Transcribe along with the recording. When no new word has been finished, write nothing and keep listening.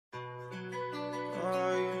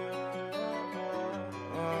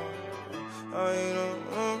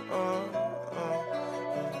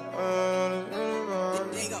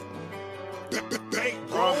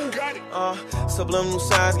Subliminal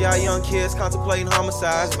signs got young kids contemplating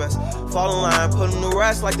homicides. Best fall in line, put them to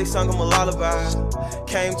rest like they sung them a lullaby.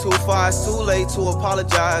 Came too far, it's too late to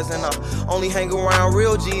apologize. And I only hang around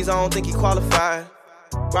real G's, I don't think he qualified.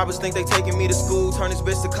 Robbers think they taking me to school, turn this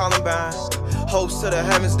bitch to Columbine. Hopes to the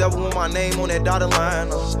heavens, devil with my name on that dotted line.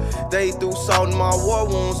 They threw salt in my war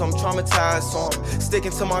wounds, I'm traumatized. So I'm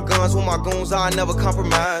sticking to my guns with my goons, I never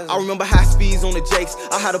compromise. I remember high speeds on the Jakes,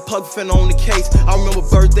 I had a pug finna on the case. I remember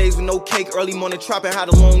birthdays with no cake, early morning trapping, had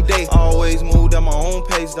a long day. I always moved at my own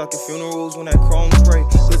pace, ducking funerals when that chrome spray.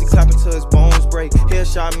 Busy clapping till his bones break,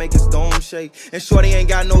 headshot make his dome shake. And shorty ain't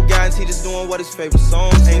got no guidance, he just doing what his favorite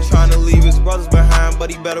songs. Ain't trying to leave his brothers behind, but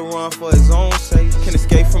he better run for his own sake. Can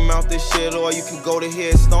escape from out this shit, or you can go the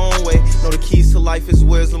headstone way. Know the keys to life is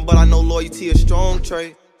wisdom, but I know loyalty is strong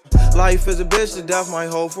trait. Life is a bitch that death might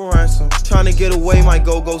hold for ransom. Trying to get away might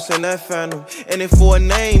go ghost in that phantom. And if for a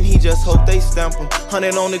name, he just hope they stamp him.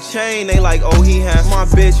 100 on the chain, they like, oh, he handsome. My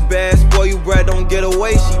bitch bad, spoil you bread, don't get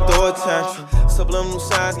away, she throw a tantrum. Subliminal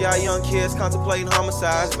signs got young kids contemplating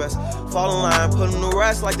homicides. Best fall in line, put them to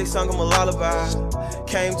rest like they sung them a lullaby.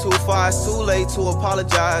 Came too far, it's too late to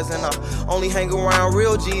apologize. And I only hang around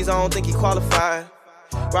real G's, I don't think he qualified.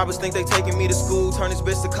 Robbers think they taking me to school, turn this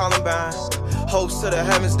bitch to Columbine. Hopes to the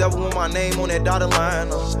heavens, devil with my name on that dotted line.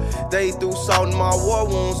 They threw salt in my war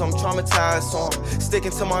wounds, I'm traumatized. So I'm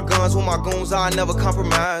sticking to my guns with my goons, I never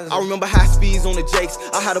compromise. I remember high speeds on the Jakes,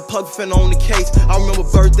 I had a pug finna on the case. I remember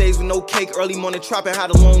birthdays with no cake, early morning trapping, had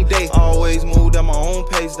a long day. I always moved at my own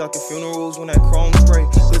pace, ducking funerals when that chrome spray.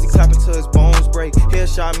 Busy clapping till his bones break,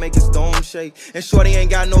 headshot make his dome shake. And shorty ain't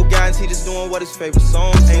got no guidance, he just doing what his favorite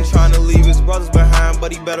songs. Ain't trying to leave his brothers behind,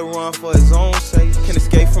 but he better run for his own sake. Can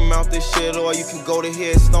escape from out this shit, or you can go the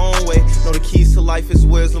headstone way. Know the keys to life is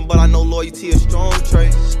wisdom, but I know loyalty is strong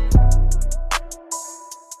trait.